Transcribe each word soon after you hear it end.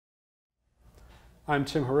I'm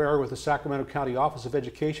Tim Herrera with the Sacramento County Office of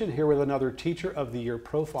Education, here with another Teacher of the Year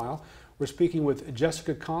profile. We're speaking with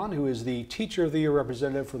Jessica Kahn, who is the Teacher of the Year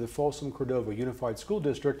representative for the Folsom Cordova Unified School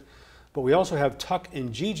District. But we also have Tuck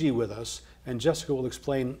and Gigi with us, and Jessica will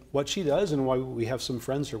explain what she does and why we have some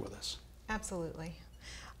friends here with us. Absolutely.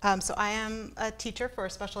 So I am a teacher for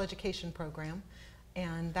a special education program,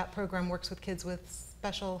 and that program works with kids with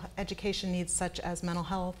special education needs such as mental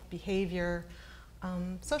health, behavior,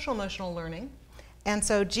 social emotional learning. And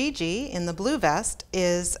so Gigi, in the blue vest,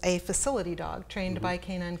 is a facility dog trained by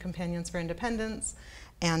Canine Companions for Independence,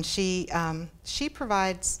 and she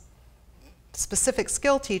provides specific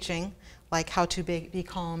skill teaching, like how to be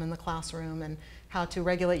calm in the classroom and how to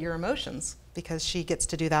regulate your emotions, because she gets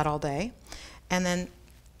to do that all day. And then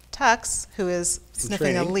Tux, who is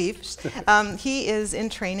sniffing a leaf, he is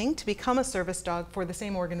in training to become a service dog for the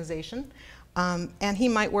same organization. And he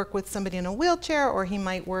might work with somebody in a wheelchair, or he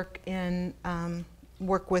might work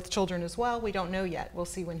with children as well. We don't know yet. We'll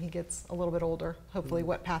see when he gets a little bit older, hopefully,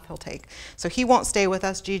 what path he'll take. So he won't stay with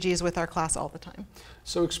us. Gigi is with our class all the time.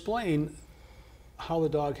 So explain how the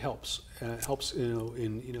dog helps. Helps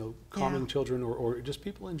in calming children or just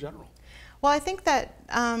people in general. Well, I think that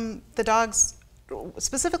the dogs,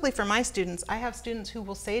 specifically for my students, I have students who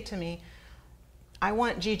will say to me, I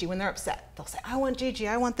want Gigi. When they're upset, they'll say, I want Gigi,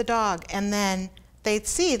 I want the dog. And then they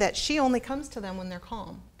see that she only comes to them when they're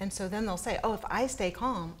calm. And so then they'll say, oh, if I stay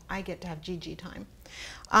calm, I get to have Gigi time.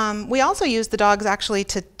 We also use the dogs actually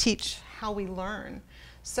to teach how we learn.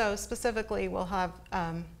 So specifically, we'll have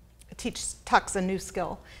teach Tux a new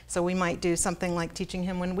skill. So we might do something like teaching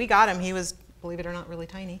him, when we got him, he was, believe it or not, really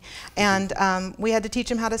tiny. And we had to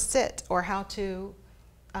teach him how to sit or how to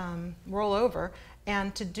roll over.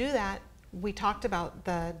 And to do that, we talked about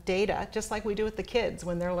the data, just like we do with the kids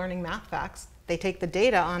when they're learning math facts. They take the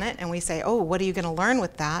data on it and we say, oh, what are you going to learn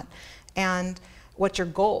with that? And what's your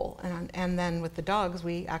goal? And then with the dogs,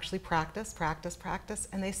 we actually practice,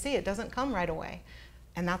 and they see it doesn't come right away.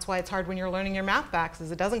 And that's why it's hard when you're learning your math facts,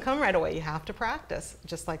 is it doesn't come right away. You have to practice,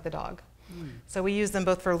 just like the dog. So we use them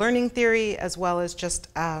both for learning theory as well as just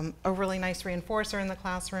a really nice reinforcer in the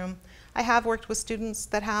classroom. I have worked with students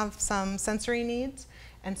that have some sensory needs,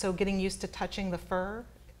 and so getting used to touching the fur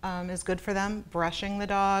is good for them, brushing the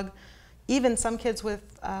dog. Even some kids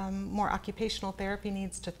with more occupational therapy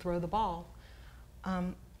needs to throw the ball.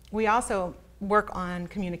 We also work on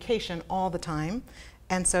communication all the time.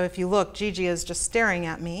 And so if you look, Gigi is just staring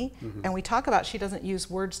at me, and we talk about she doesn't use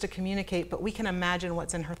words to communicate, but we can imagine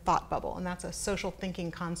what's in her thought bubble, and that's a social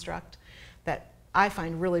thinking construct that I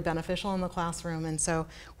find really beneficial in the classroom. And so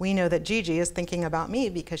we know that Gigi is thinking about me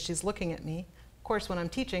because she's looking at me. Of course, when I'm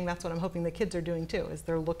teaching, that's what I'm hoping the kids are doing too, is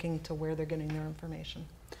they're looking to where they're getting their information.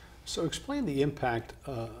 So explain the impact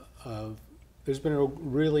of, there's been a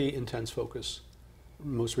really intense focus,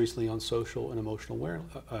 most recently on social and emotional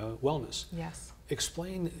wellness. Yes.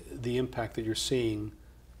 Explain the impact that you're seeing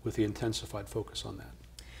with the intensified focus on that.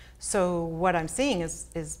 So what I'm seeing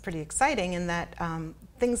is pretty exciting in that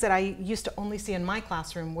things that I used to only see in my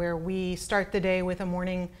classroom, where we start the day with a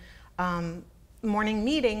morning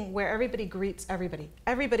meeting where everybody greets everybody.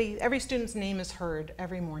 Every student's name is heard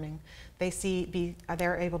every morning.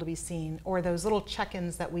 They're able to be seen. Or those little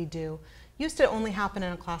check-ins that we do used to only happen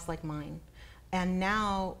in a class like mine. And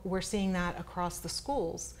now we're seeing that across the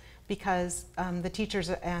schools, because the teachers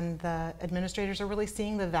and the administrators are really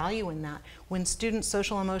seeing the value in that. When students'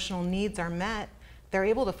 social emotional needs are met, they're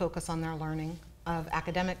able to focus on their learning of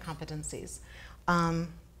academic competencies.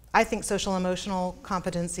 I think social emotional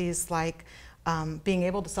competencies like being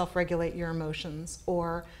able to self-regulate your emotions,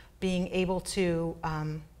 or being able to,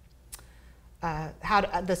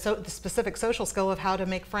 the specific social skill of how to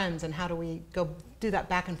make friends and how do we go do that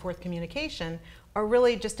back and forth communication, are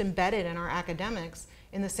really just embedded in our academics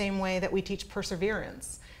in the same way that we teach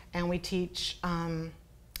perseverance and we teach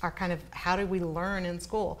our kind of how do we learn in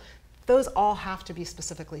school. Those all have to be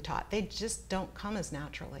specifically taught. They just don't come as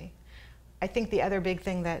naturally. I think the other big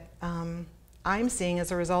thing that I'm seeing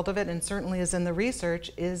as a result of it, and certainly is in the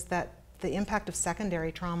research, is that the impact of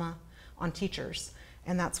secondary trauma on teachers.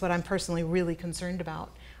 And that's what I'm personally really concerned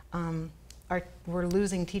about. We're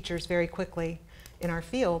losing teachers very quickly in our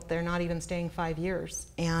field. They're not even staying 5 years.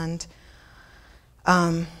 And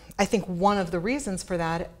I think one of the reasons for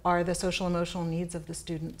that are the social emotional needs of the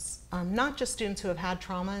students. Not just students who have had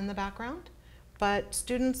trauma in the background, but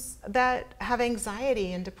students that have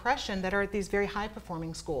anxiety and depression that are at these very high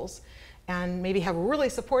performing schools and maybe have really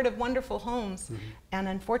supportive, wonderful homes, and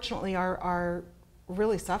unfortunately are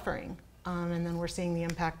really suffering. And then we're seeing the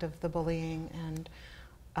impact of the bullying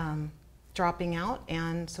and dropping out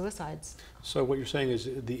and suicides. So what you're saying is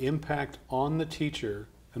the impact on the teacher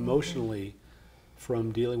emotionally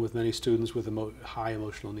from dealing with many students with high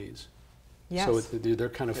emotional needs. Yes. So they're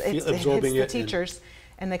kind of absorbing it. It's the teachers,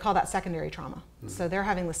 and they call that secondary trauma. So they're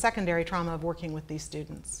having the secondary trauma of working with these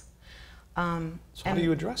students. So how do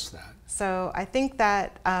you address that? So I think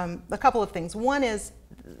that a couple of things. One is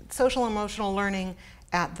social emotional learning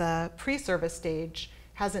at the pre-service stage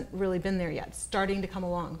hasn't really been there yet, starting to come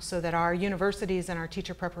along, so that our universities and our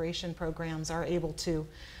teacher preparation programs are able to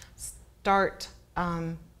start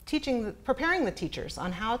preparing the teachers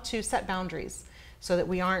on how to set boundaries so that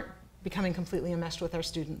we aren't becoming completely enmeshed with our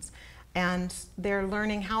students. And they're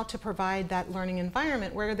learning how to provide that learning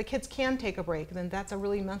environment where the kids can take a break. Then that's a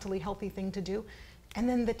really mentally healthy thing to do. And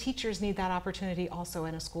then the teachers need that opportunity also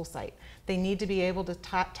in a school site. They need to be able to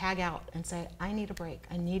tag out and say, I need a break,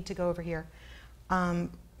 I need to go over here.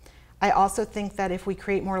 I also think that if we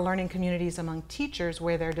create more learning communities among teachers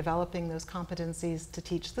where they're developing those competencies to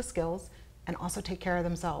teach the skills and also take care of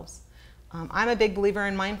themselves. I'm a big believer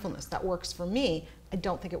in mindfulness. That works for me. I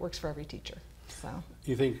don't think it works for every teacher. So.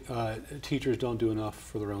 You think teachers don't do enough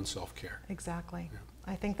for their own self-care? Exactly.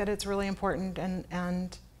 Yeah. I think that it's really important,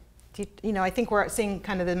 and you know, I think we're seeing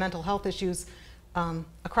kind of the mental health issues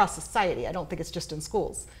across society. I don't think it's just in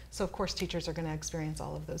schools. So of course teachers are going to experience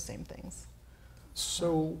all of those same things.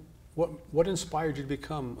 So what inspired you to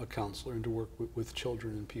become a counselor and to work with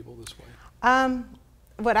children and people this way?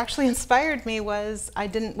 What actually inspired me was I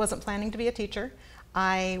wasn't planning to be a teacher.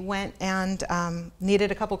 I went and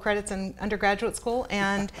needed a couple credits in undergraduate school,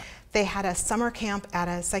 and they had a summer camp at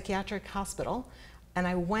a psychiatric hospital, and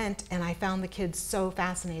I went and I found the kids so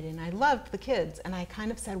fascinating. I loved the kids, and I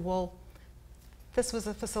kind of said, well, this was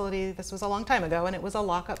a facility, this was a long time ago, and it was a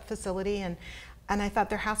lockup facility, and I thought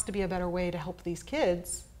there has to be a better way to help these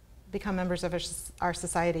kids become members of our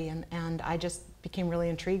society, and I just became really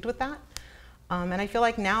intrigued with that. And I feel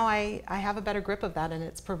like now I have a better grip of that, and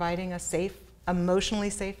it's providing a safe, emotionally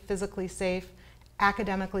safe, physically safe,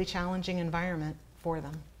 academically challenging environment for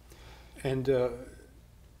them. And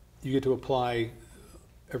you get to apply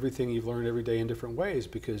everything you've learned every day in different ways,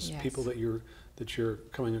 because Yes. people that you're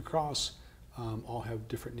coming across all have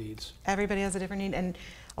different needs. Everybody has a different need, and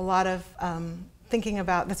a lot of thinking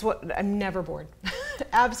about, that's what, I'm never bored.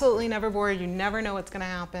 Absolutely never bored. You never know what's going to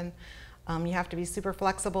happen. You have to be super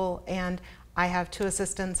flexible, and I have 2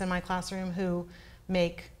 assistants in my classroom who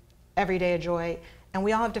make every day a joy, and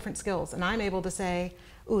we all have different skills, and I'm able to say,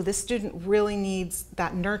 ooh, this student really needs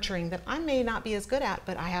that nurturing that I may not be as good at,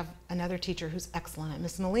 but I have another teacher who's excellent at.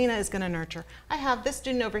 Miss Molina is going to nurture. I have this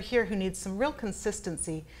student over here who needs some real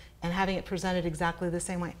consistency and having it presented exactly the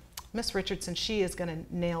same way. Miss Richardson, she is going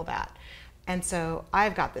to nail that. And so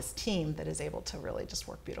I've got this team that is able to really just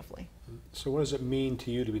work beautifully. So what does it mean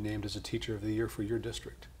to you to be named as a Teacher of the Year for your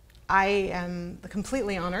district? I am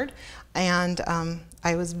completely honored, and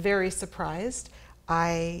I was very surprised.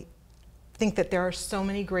 I think that there are so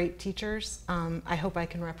many great teachers. I hope I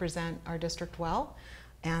can represent our district well,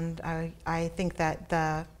 and I think that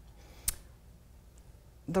the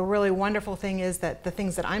really wonderful thing is that the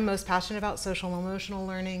things that I'm most passionate about, social and emotional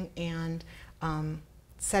learning, and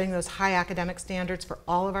setting those high academic standards for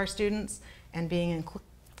all of our students, and being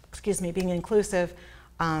inclusive,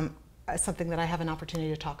 is something that I have an opportunity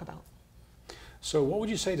to talk about. So what would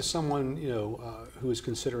you say to someone, who is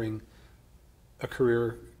considering a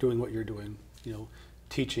career doing what you're doing,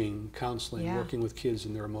 teaching, counseling, working with kids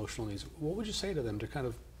and their emotional needs? What would you say to them to kind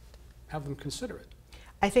of have them consider it?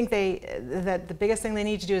 I think that the biggest thing they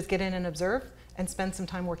need to do is get in and observe and spend some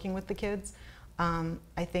time working with the kids.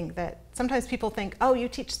 I think that sometimes people think, oh,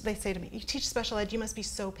 they say to me, you teach special ed, you must be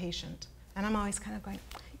so patient. And I'm always kind of going,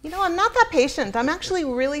 I'm not that patient. I'm actually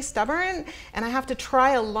really stubborn, and I have to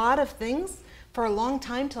try a lot of things for a long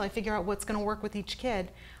time till I figure out what's going to work with each kid.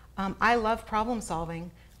 I love problem solving,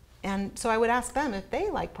 and so I would ask them if they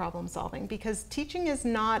like problem solving, because teaching is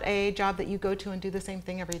not a job that you go to and do the same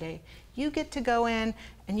thing every day. You get to go in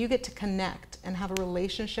and you get to connect and have a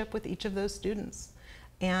relationship with each of those students,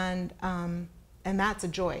 and that's a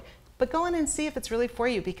joy. But go in and see if it's really for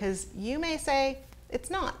you, because you may say it's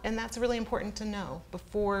not, and that's really important to know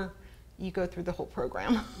before you go through the whole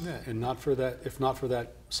program. Yeah, and if not for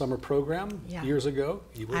that summer program years ago,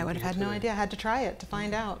 I would have had no idea. I had to try it to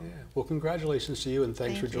find out. Yeah. Well, congratulations to you, and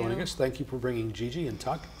thanks for joining us. Thank you for bringing Gigi and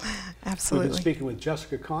Tuck. Absolutely. We've been speaking with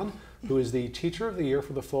Jessica Kahn, who is the Teacher of the Year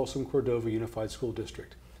for the Folsom Cordova Unified School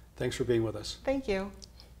District. Thanks for being with us. Thank you.